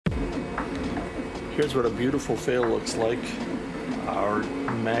Here's what a beautiful fail looks like. Our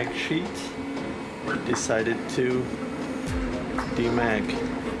mag sheet decided to demag.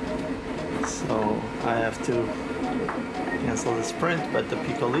 So I have to cancel the sprint, but the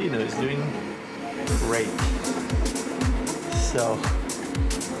Piccolino is doing great. So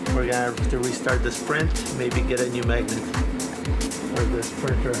we're gonna have to restart the sprint, maybe get a new magnet for this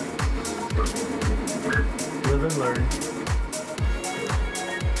printer. Live and learn.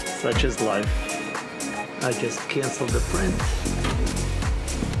 Such is life. I just canceled the print.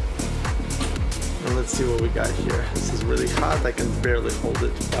 And let's see what we got here. This is really hot. I can barely hold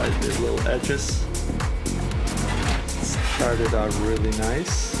it by the little edges. Started out really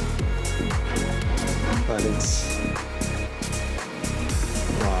nice, but it's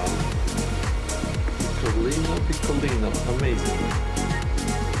wow. Piccolino, amazing.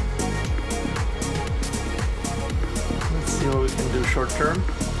 Let's see what we can do short term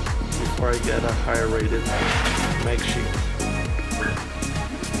before I get a higher rated mag sheet.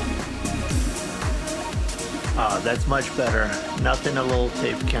 Ah, that's much better. Nothing a little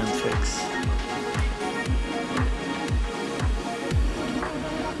tape can't fix.